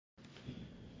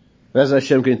As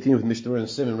Hashem continues with Mishna and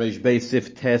Simon, Reish Beis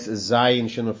Sif Tes Zayin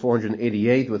Shana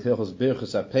 488 with Hilchos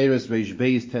Birchas Hapairos, Reish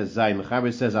Beis Tes Zayin.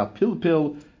 Mechaber says Al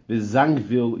Pilpil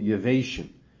V'Zangvil Yeveshim.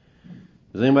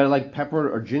 Does anybody like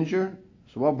pepper or ginger?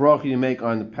 So what bracha you make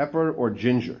on pepper or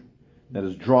ginger that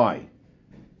is dried?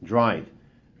 V'Al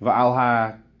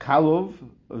HaKalov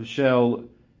Shel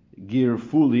Gir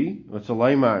Fuli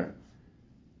V'Tzalaymar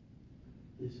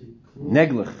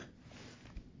Neglich.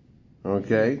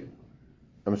 Okay.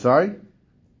 I'm sorry?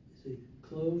 It's a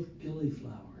cloved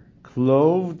gillyflower.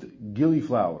 Cloved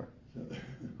gillyflower.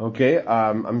 Okay,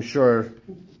 I'm sure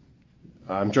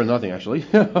nothing actually.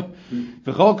 So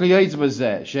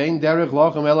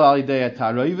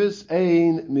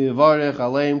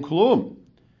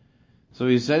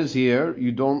he says here,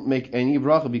 you don't make any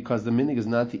bracha because the minig is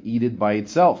not to eat it by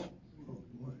itself.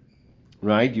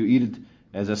 Right? You eat it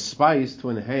as a spice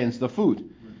to enhance the food.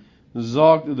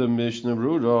 Zog the Mishna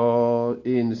Berura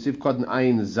in Sifkat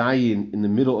Ayin Zayin in the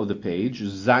middle of the page.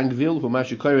 Zangvil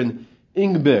Humashikorin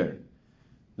Ingber.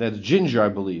 That's ginger, I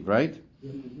believe, right?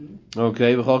 Mm-hmm.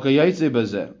 Okay. V'chalka Yaitze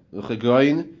Bazeh.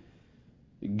 V'chagoyin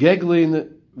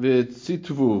Geglin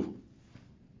V'tzitvu.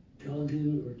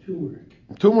 Gelatin or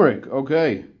turmeric. Turmeric.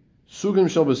 Okay. Sugim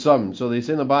Shel B'Sam. So they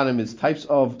say in the bottom it's types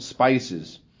of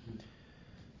spices.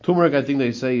 Turmeric, I think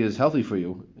they say, is healthy for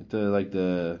you.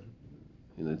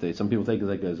 Some people take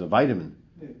it as a vitamin.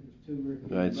 Yeah, turmeric,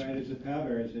 right. It's a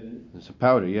powder, isn't it? It's a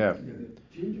powder, yeah.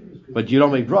 Ginger is good. But you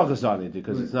don't make brachas on it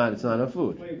because it's not a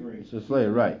food. Flavoring. It's a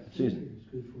flavor, right? Ginger is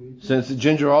good for you. Since the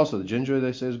ginger also, the ginger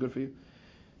they say is good for you.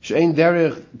 She'ein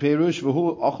derech perush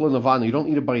v'hu ochlo navana. You don't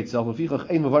eat it by itself.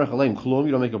 V'fichach ein mevarech aleim klum.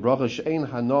 You don't make a bracha. She'ein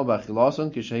hano b'achilason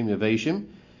kisheim yeveshim.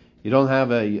 You don't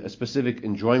have a specific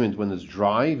enjoyment when it's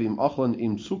dry. V'im ochlan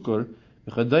im sukkar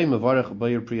v'chadei mevarech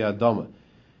b'yer priyadama.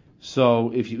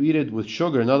 So if you eat it with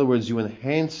sugar, in other words, you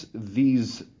enhance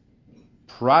these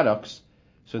products.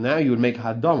 So now you would make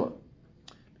hadama,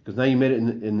 because now you made it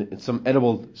in some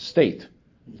edible state,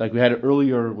 like we had it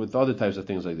earlier with other types of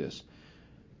things like this.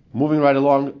 Moving right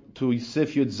along to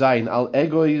Sif Yud Zayin Al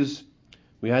Egois,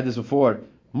 we had this before.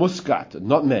 Muscat,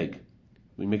 nutmeg,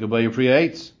 we make a bayer priya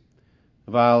eitz.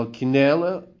 Val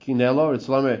kinela, it's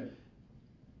lame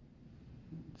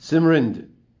simrind,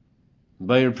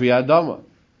 bayer priya dama.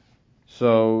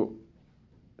 So,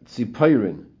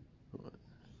 tzipirin.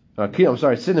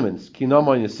 Cinnamon.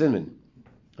 Kinamon is cinnamon.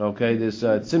 Okay, this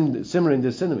simrin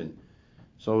is cinnamon.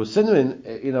 So cinnamon,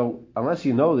 unless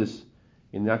you know this,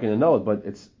 you're not going to know it. But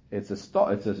it's a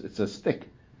stick,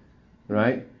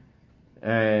 right?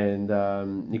 And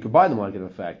you can buy them like it. In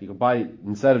fact, you can buy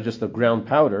instead of just a ground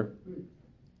powder,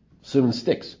 cinnamon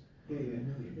sticks.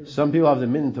 Some people have the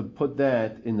minute to put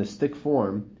that in the stick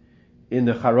form in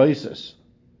the charoises.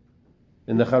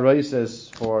 In the charoises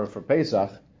for Pesach,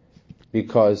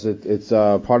 because it's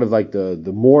part of like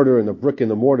the mortar and the brick in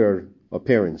the mortar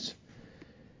appearance.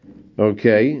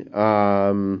 Okay,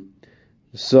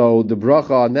 so the bracha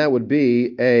on that would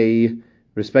be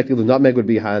respectively, the nutmeg would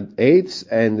be had eitz,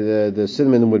 and the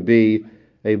cinnamon would be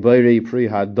a bayri pri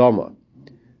hadama.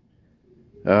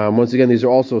 Once again, these are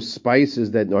also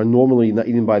spices that are normally not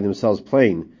eaten by themselves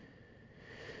plain.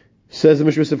 Says the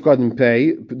Mishna Sifkat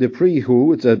Pei, the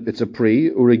prihu, it's a pri,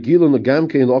 uregilun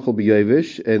lagamke in lochel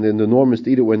biyavish, and then the norm is to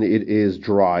eat it when it is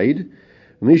dried.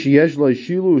 Mish yeshlo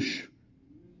shilush,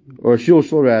 or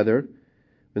shilush rather,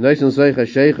 a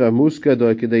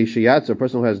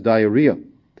person who has diarrhea,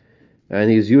 and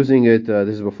he's using it.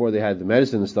 This is before they had the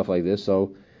medicine and stuff like this,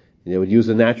 so they would use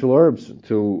the natural herbs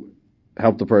to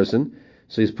help the person.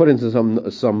 So he's put into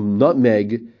some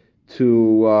nutmeg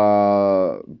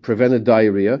to prevent the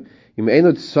diarrhea. He's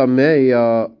not thirsty,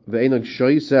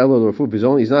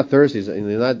 and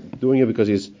he's not doing it because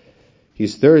he's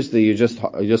thirsty. You're just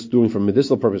doing it for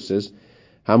medicinal purposes.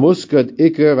 Hamuskat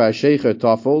ikar v'ashecher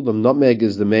tafel. The nutmeg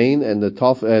is the main, and the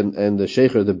and the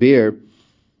shecher, the beer,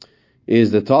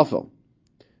 is the tafel.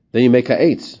 Then you make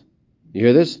ha'etz. You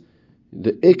hear this?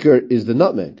 The ikar is the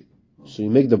nutmeg. So you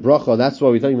make the bracha. That's why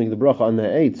we tell you make the bracha on the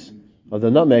ha'etz of the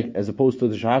nutmeg as opposed to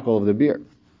the shahakol of the beer.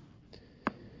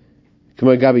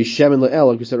 Like we said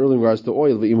earlier, in regards to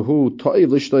oil,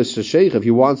 if he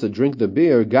wants to drink the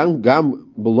beer,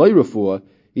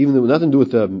 even though nothing to do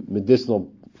with the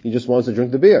medicinal, he just wants to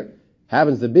drink the beer.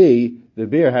 Happens to be the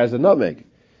beer has a nutmeg.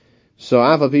 So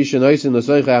even though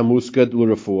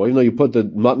you put the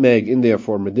nutmeg in there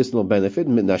for medicinal benefit,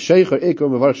 the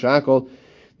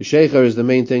shecher is the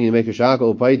main thing. You make a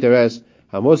shakal paiteres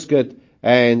hamuskat,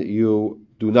 and you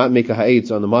do not make a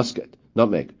ha'etz on the muskat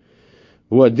nutmeg.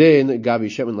 Huadin gabi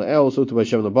shemen la'el, so to by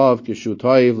shemen above kishu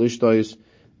toiv lishtois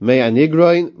mei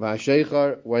anigroin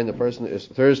v'ashecher, when the person is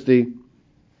thirsty,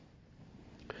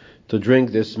 to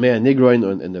drink this man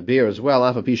nigroin and the beer as well.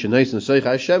 Afa pisha nice and seich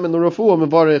Hashem and the refuah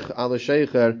mevarich ala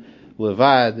shecher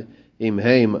levad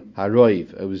imheim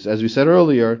haroiv. It was, as we said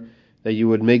earlier, that you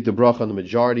would make the bracha on the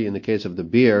majority in the case of the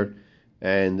beer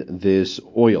and this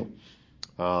oil.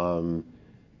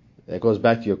 That goes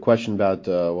back to your question about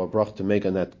what bracha to make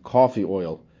on that coffee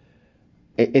oil.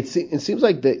 It seems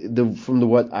like from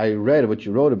what I read, what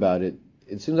you wrote about it,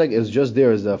 it seems like it's just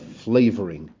there as a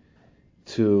flavoring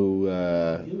to.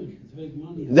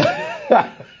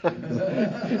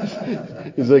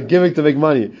 It's a gimmick to make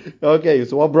money. Okay,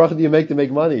 so what bracha do you make to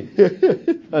make money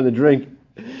on the drink?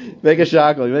 Make a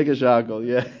shackle,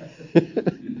 yeah.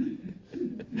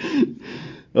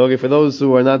 Okay, for those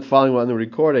who are not following on the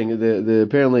recording, the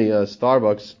apparently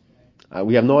Starbucks,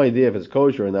 we have no idea if it's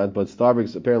kosher or not, but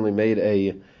Starbucks apparently made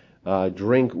a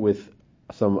drink with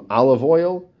some olive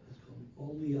oil.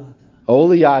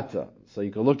 Oleata. So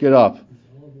you can look it up.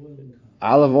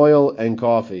 Olive oil and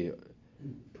coffee.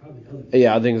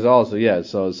 Yeah, I think it's also, yeah.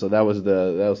 So that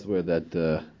was where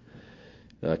that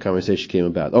conversation came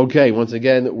about. Okay, once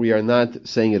again, we are not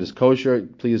saying it is kosher.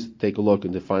 Please take a look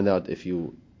and to find out if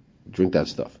you drink that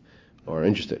stuff or are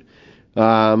interested.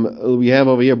 We have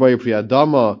over here Boyer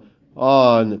Priyadama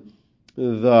on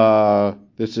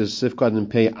this is Sifkat and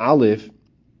Pei Aleph,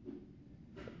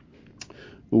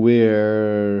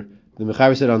 where the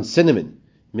Mechaber said on cinnamon,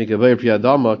 make a Boyer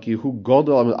Priyadama ki hu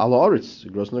godol ala aretz,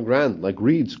 it grows on the ground like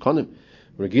reeds, konim.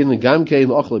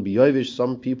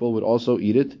 Some people would also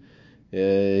eat it.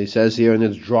 He says here in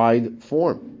its dried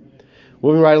form.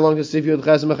 Moving right along to Sifyot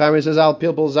Ches Mechaber says al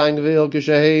pilpul zangvil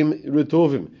kishahem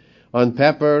rutuvim, on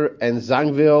pepper and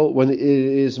zangvil when it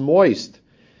is moist.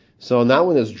 So not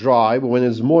when it's dry, but when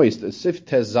it's moist. Sif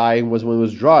tezayim was when it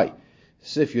was dry.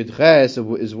 Sifyot Ches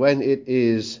is when it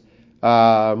is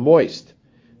moist.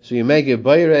 So you make it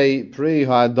bayre pri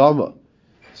ha'adama.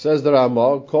 Says the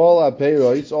Rama, call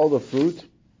Hapairos, all the fruit.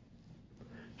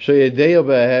 Sheyedeya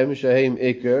behem shehem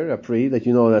iker, a pri, that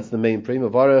you know that's the main pri.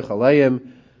 Mavarech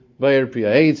alayim bayre pri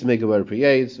ha'etz, make it bayre pri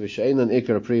ha'etz. V'sheinan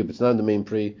iker a pri, if it's not the main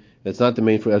pri, it's not the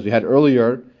main fruit, as we had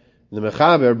earlier. The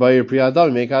mechaber bayre pri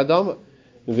ha'adama, make ha'adama.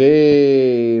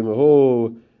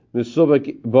 V'imhu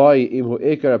misubak bay imhu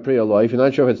iker a pri alay. If you're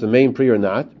not sure if it's the main pri or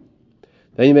not,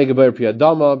 then you make a bayre pri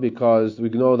ha'adama, because we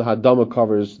know the ha'adama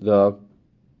covers the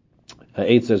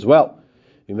ha'etz as well.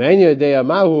 If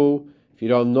you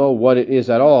don't know what it is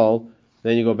at all,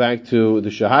 then you go back to the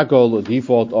shahakol, the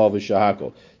default of a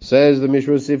shahakol. Says the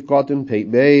Mishra Sif Cotton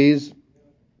Peit Beis.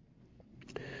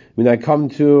 When I come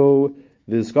to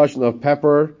the discussion of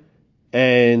pepper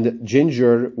and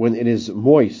ginger when it is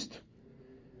moist,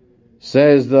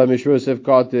 says the Mishra Sif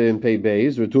Cotton Peit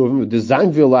Beis, the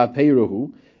zangvil la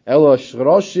peiruhu ela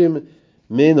shroshim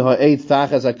min ha'etz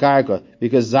tachas hakarka,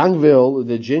 because zangvil,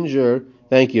 the ginger,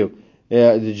 thank you.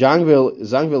 The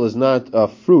zangvil is not a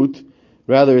fruit,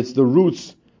 rather it's the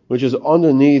roots which is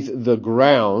underneath the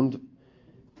ground.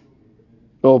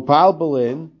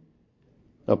 Opalpalin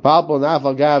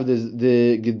afagav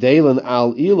the gedalan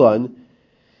al ilan,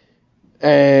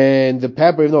 and the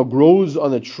pepper, even though it grows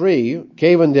on a tree,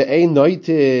 kavan the ein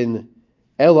noitin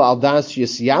ela al das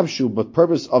yabshu, but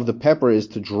purpose of the pepper is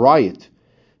to dry it.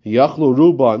 Yachlu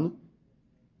ruban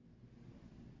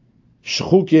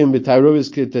shchukim b'tayrovis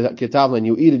ketavlan.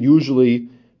 You eat it usually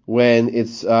when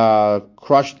it's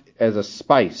crushed as a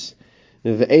spice.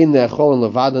 The ein nechol and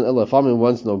levadan elafam,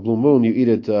 once in a blue moon you eat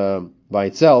it by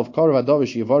itself. Karav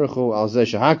adovish yivarechu al zeh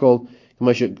shehakol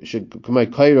k'may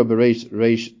kairo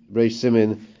b'reish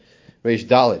simin reish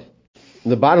dalet.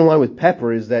 The bottom line with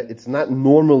pepper is that it's not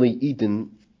normally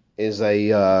eaten as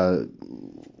a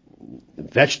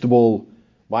vegetable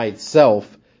by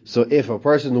itself. So if a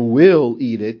person will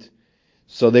eat it,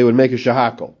 so they would make a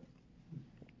shahakol.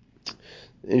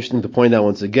 Interesting to point out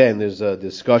once again, there's a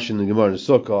discussion in Gemara and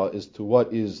Sukkah as to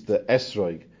what is the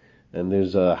esrog, and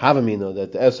there's a havamina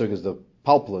that the esrog is the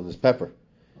palpulin, is pepper.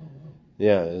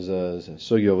 Yeah, there's a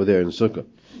sugi over there in Sukkah.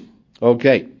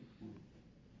 Okay.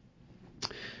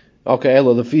 Okay,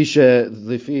 on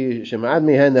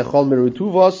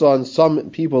some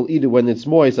people eat it when it's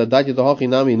moist.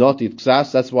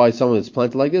 That's why some of it's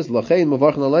planted like this. Then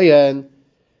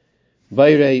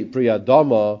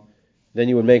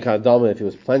you would make hadama if it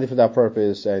was planted for that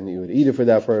purpose, and you would eat it for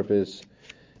that purpose,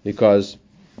 because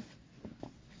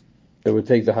it would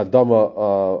take the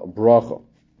hadama bracha.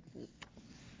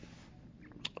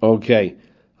 Okay,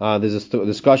 there's a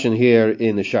discussion here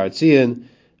in the Shar Tzion,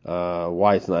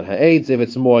 why it's not ha'etz if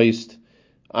it's moist.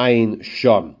 Ayin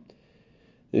sham.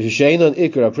 If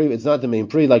it's not the main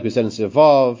pri, like we said in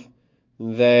Sivav,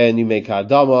 then you make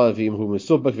hadama. If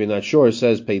you're not sure, it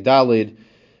says pei dalid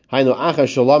After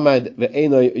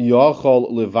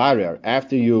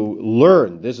you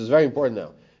learn, this is very important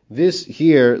now. This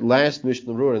here, last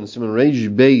Mishna Berura in Simon Reish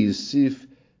Beis Sif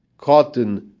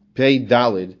Cotton Pei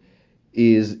Dalid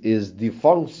is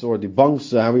debunks or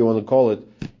debunks, however you want to call it,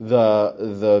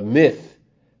 the myth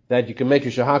that you can make a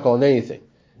shahakal on anything.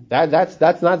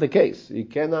 That's not the case. You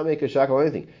cannot make a shahakal on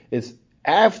anything. It's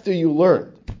after you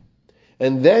learn,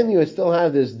 and then you still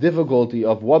have this difficulty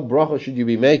of what bracha should you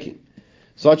be making,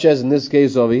 such as in this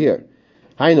case over here.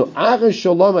 You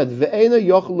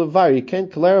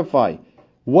can't clarify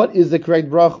what is the correct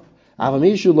bracha.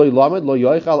 He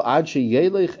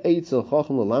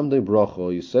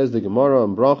says the Gemara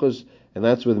on brachas, and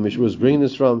that's where the Mishna is bringing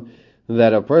this from,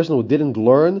 that a person who didn't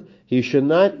learn, he should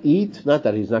not eat, not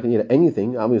that he's not going to eat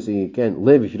anything, obviously you can't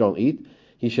live if you don't eat,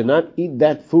 he should not eat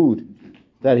that food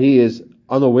that he is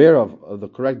unaware of the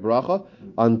correct bracha,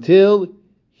 until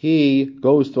he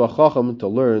goes to a chacham to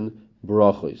learn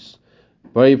brachos.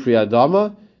 Bari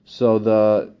priyadama. So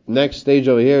the next stage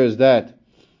over here is that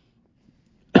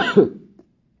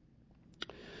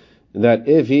that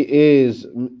if he is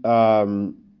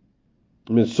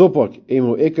misupok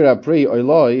imu ikra pri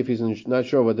oiloi, if he's not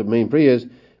sure what the main pri is,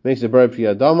 makes a bari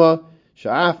priyadama.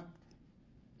 Sha'af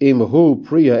imhu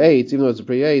priya eitz, even though it's a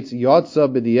priya eitz, yotza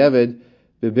b'di'evid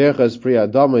b'berchas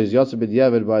priyadama is yotza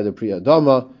b'di'evid by the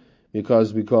priyadama,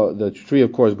 because the tree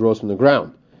of course grows from the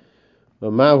ground.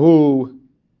 Mahu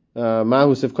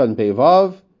sifkan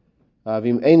peivav.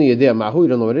 Vim eni yedeh mahu, you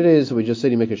don't know what it is, so we just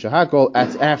said you make a shahakol.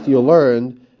 That's after you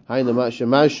learned.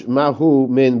 Mahu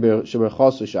min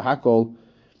sheberchos shahakol.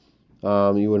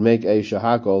 You would make a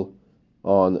shahakol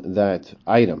on that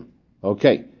item.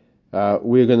 Okay,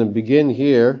 we're going to begin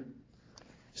here.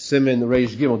 Simin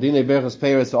Reish Gimel Dine Berchas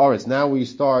Hapairos Haaretz. Now we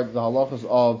start the halachas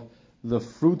of the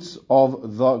fruits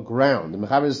of the ground. The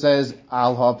Mechaber says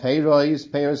Al Hapairos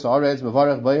Hapairos Haaretz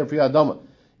Mevarech Beir Pri Adama.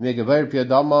 Make a Beir Pri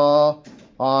Adama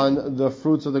on the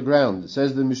fruits of the ground. It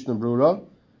says the Mishna Berura,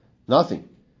 nothing.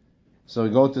 So we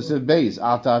go to Siv Beis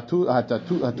Hatutim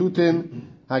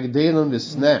Hagdelim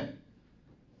V'Sneh.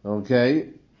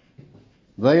 Okay,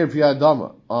 Beir Pri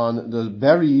Adama, on the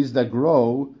berries that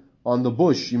grow on the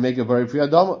bush, you make a Beir Pri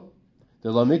Adama.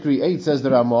 The Lamikri 8 says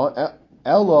the Ramah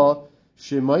Ella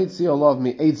Shemaitzi Allah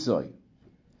mi Eitzai.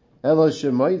 Ella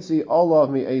Shemaitzi Allah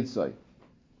mi Eitzai.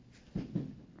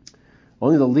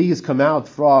 Only the leaves come out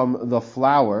from the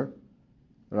flower,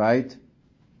 right?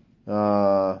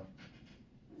 Okay.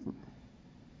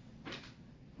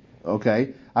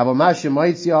 Avama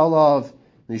Shemaitzi Allah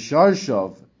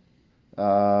misharshov.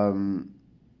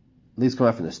 Leaves come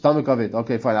out from the stomach of it.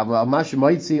 Okay, fine. Avama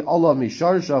Shemaitzi Allah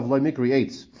misharshov lo mikri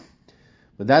eitz.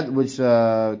 But that which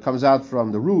comes out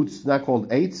from the roots, not called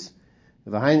eitz.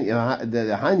 The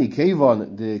haini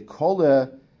kevon, the kole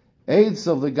eitz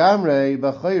of the gamre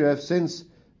b'chayref, since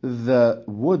the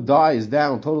wood dies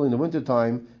down totally in the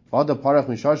wintertime, v'ada parach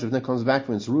misharshav, then comes back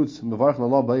from its roots, mevarach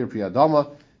nallah b'leir pri adama.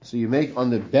 So you make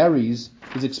on the berries.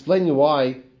 He's explaining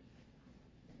why.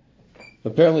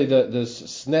 Apparently, this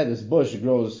snet, this bush,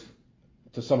 grows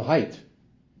to some height,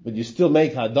 but you still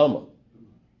make hadama.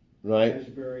 Right?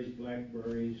 Raspberries,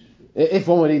 blackberries. If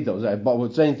one would eat those, right? But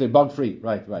we're saying they're bug free,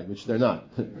 right, which they're not.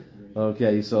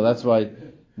 Okay, so that's why.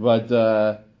 But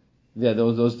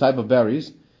those type of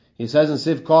berries. He says in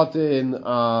Sif Cotton,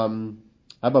 how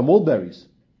about mulberries?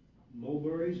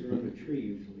 Mulberries are on a tree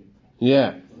usually.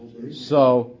 Yeah. Mulberries.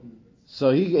 So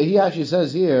he actually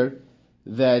says here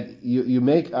that you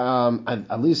make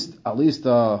at least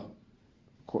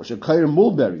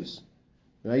mulberries.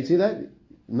 Right? You see that?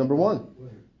 Number one.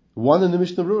 One in the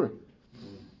Mishna Berura.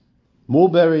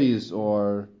 Mulberries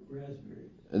or Raspberries.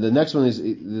 the next one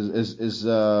is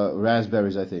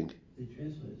raspberries, I think. They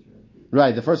translate as raspberries.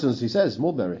 Right. The first one he says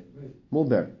mulberry. Right.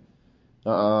 Mulberry.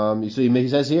 So he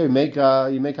says here you make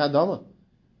hadama.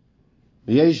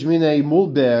 Yesh minei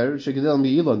mulber shegedel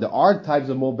mi'ilon. There are types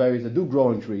of mulberries that do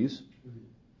grow in trees,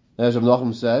 as Rav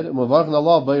Nachum said. Mevarach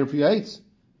nallah b'leir pri eitz.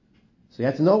 So you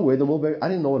have to know where the mulberry. I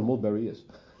didn't know what a mulberry is.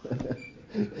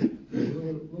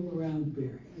 Little round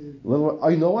berry. Oh,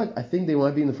 you know what? I think they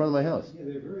might be in the front of my house. Yeah,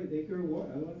 they grow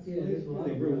wild. Yeah, there's a lot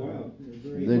They of grow wild.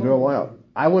 wild. They grow wild.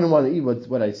 I wouldn't want to eat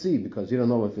what I see, because you don't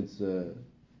know if it's.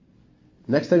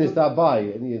 Next time you stop by,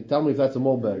 and you tell me if that's a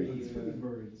mulberry. It's for the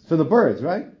birds. For the birds,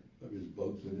 right? There's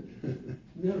bugs in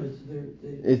No,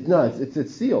 It's not.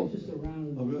 It's sealed. It's just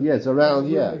around. Oh, really? Yeah, it's around.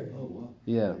 Yeah, it. Oh, wow.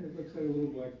 yeah. It looks like a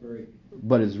little blackberry.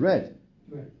 But it's red.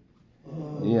 Right.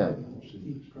 Oh, Yeah.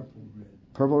 Deep purple red.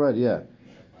 Purple red. Yeah.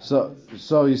 So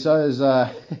he says. So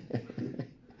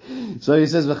he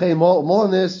says, "V'chei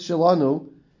molanis shelanu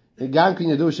Gam can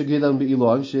you do shegidan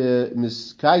beilon she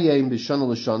miskayem b'shana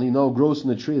l'shani. You know, grows in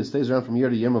the tree. It stays around from year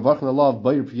to year. Mavachin Allah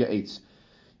bayir priya eitz.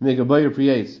 You make a bayir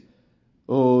priya eitz.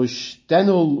 O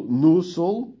shtenul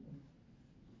nusul.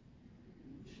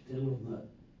 Shtenel nut.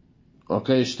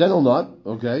 Okay, shtenul nut.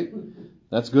 Okay,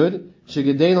 that's good.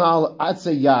 Shegidan al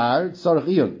atze yar tzarich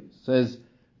iyun. Says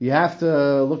you have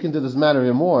to look into this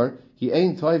matter more. He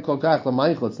ain't toiv kol kach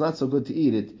l'maychel. It's not so good to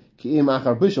eat it. Ki'im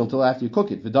achar bishul until after you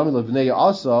cook it. V'dami levnei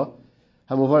asa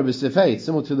hamovar b'sifei. It's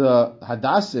similar to the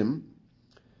hadassim,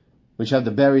 which have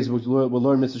the berries, which we'll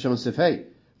learn Mitzvah Shem sifei.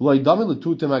 V'loidami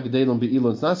l'tutim ha'gedelon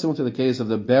be'ilon. It's not similar to the case of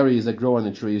the berries that grow on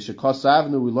the trees. Shekos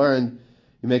avnu, we learned,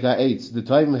 you make our eights. The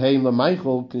toivim heim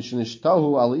l'maychel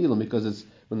k'shenishtahu al ilon, because it's,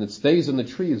 when it stays in the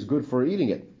tree, it's good for eating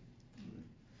it.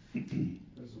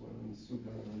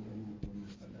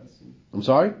 I'm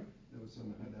sorry?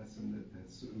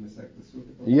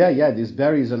 Yeah, these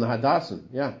berries in the Hadassim.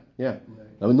 Yeah.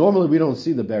 I mean, normally we don't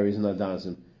see the berries in the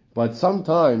Hadassim. But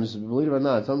sometimes, believe it or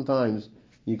not, sometimes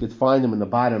you could find them in the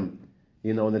bottom,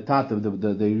 in the top of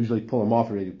they usually pull them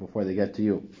off already before they get to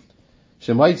you.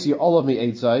 Shemaitzi all of me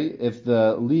eitzai, if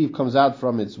the leaf comes out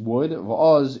from its wood,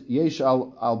 v'oz yesh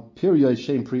al period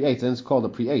shem pre-eitz, and it's called a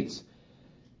pre-eitz.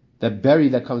 That berry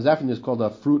that comes out from it is called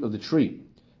a fruit of the tree.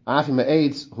 Afim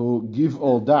eitz who give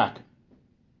all dak.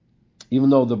 Even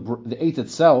though the eitz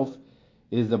itself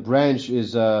is the branch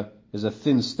is a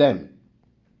thin stem.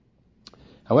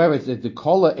 However, it's the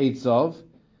kola eitz of.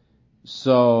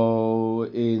 So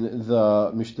in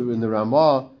the Mishna in the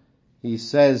Ramah, he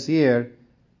says here,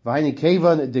 "V'haini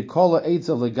kevan the kola eitz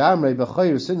of legamrei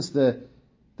b'chayir." Since the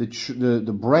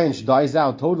branch dies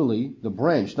out totally, the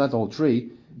branch, not the whole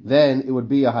tree, then it would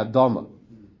be a hadama.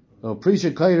 So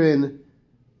prisha kairin.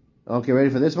 Okay, ready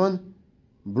for this one?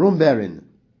 Brumberin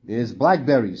is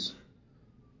blackberries,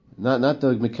 not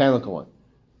the mechanical one.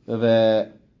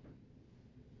 The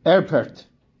Erpert.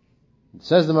 It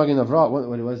says the Magen Avraham.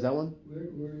 What was that one? Where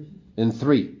is it? In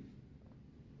 3.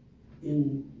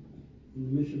 In the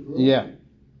Mishna. Yeah.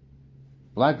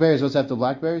 Blackberries. What's after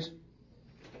blackberries?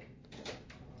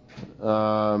 The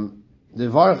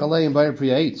Varach Aleim Bayer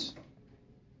Priya Eitz.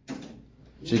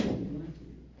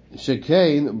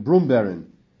 Shekain Brumberin.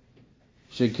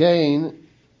 Shekain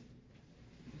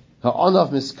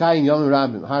ha'anaf miskayin yom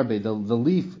rabim harbe. The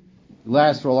leaf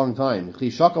lasts for a long time.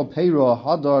 Chishakal peiro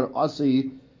hadar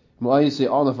asi mu'ayisi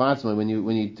anaf atzma. When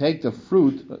you take the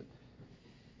fruit,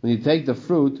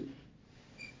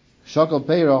 shakal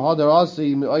peiro hadar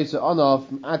asi mu'ayisi anaf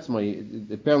atzma.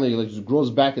 It apparently just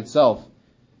grows back itself.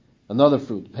 Another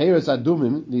fruit. Peiros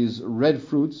adumim. These red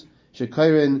fruits.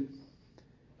 Shekairin.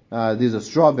 These are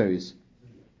strawberries.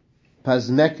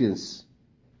 Pazmekis.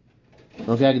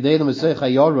 Okay,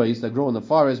 that grow in the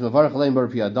forest. Mevarach leim bar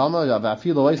piadama.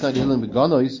 Avafilo ois not dealing with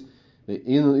ganois.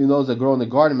 In those that grow in the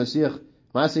garden. Masich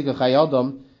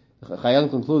chayadam. Chayadam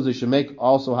concludes they should make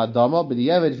also hadama. But the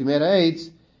Yevid, if you made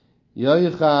eight,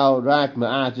 yoichal rak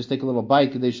ma'at. Just take a little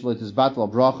bite. They should let this battle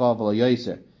of bracha v'lo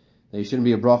yoiser. They shouldn't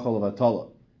be a bracha of atala.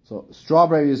 So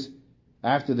strawberries,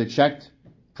 after they're checked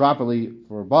properly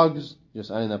for bugs,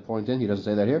 just adding that point in. He doesn't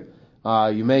say that here.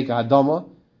 You make a hadama.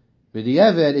 But the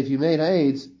Eved, if you made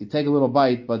AIDS, you take a little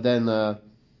bite, but then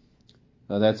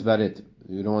that's about it.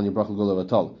 You don't want your bracha to go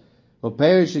at all. But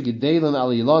perish gedelan al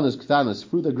ilanas ktanas,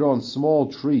 fruit that grow on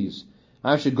small trees.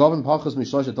 Actually, govern pachas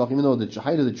mishlosh talking. Even though the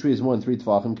height of the tree is more than 3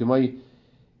 tefachim, k'may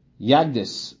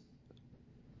yagdis,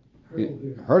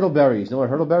 hurtleberries. You know what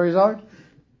hurtleberries are?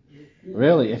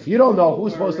 Really? If you don't know,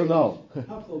 who's supposed to know?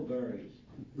 Huckleberries.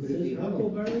 Would it be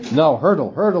huckleberries? No,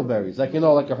 hurtleberries. Like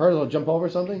like a hurdle will jump over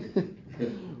something.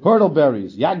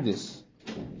 Hurtleberries, yagdis,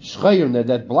 shchayim,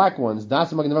 that black ones.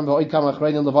 Das mag nevem v'oid kam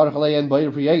achrein levarach alein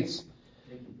b'ir priyates.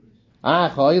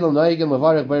 Chayilam naigim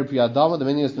levarach b'ir priyadama. The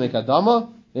meaning is to make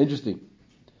adama. Interesting.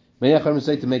 Many achrein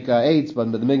say to make eights,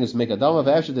 but the meaning is to make adama.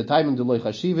 V'after the timing to loy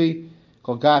chashivi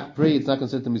kol kach pri. It's not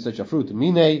considered to be such a fruit.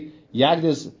 Mine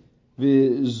yagdis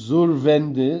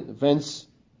v'zurvende fence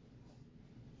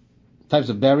types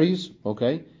of berries.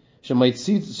 Okay.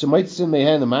 Shemaitzin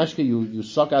mehen the mashke, you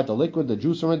suck out the liquid, the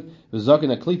juice from it.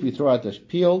 V'zakin a klip, you throw out the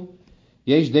peel.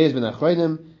 Yesh days ben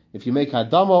achreinim. If you make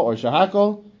hadama or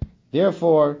shahakol,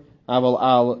 therefore aval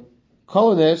al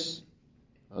kolonis,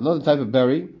 another type of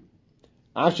berry.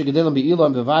 After gedelim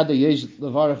be'ilam v'vada yesh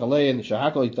levarach alein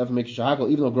shahakol. You have to make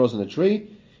shahakol even though it grows in the tree.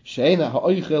 She'ena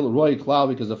ha'oichel roi klal,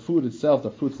 because the food itself,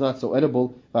 the fruit's not so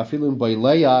edible. V'afilim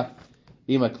boileya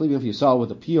ima klipim, if you saw with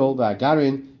the peel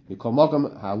v'agarin. If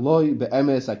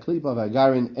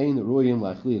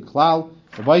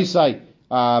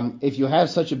you have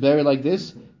such a berry like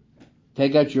this,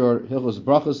 take out your Hilchos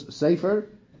brachas seif,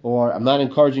 or I'm not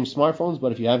encouraging smartphones,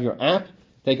 but if you have your app,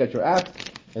 take out your app,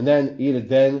 and then eat it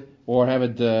then, or have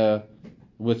it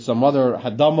with some other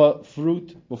hadama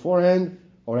fruit beforehand,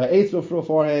 or ha'etzah fruit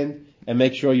beforehand, and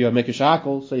make sure you make a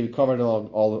shackle so you cover it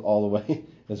all the way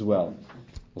as well.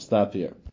 We'll stop here.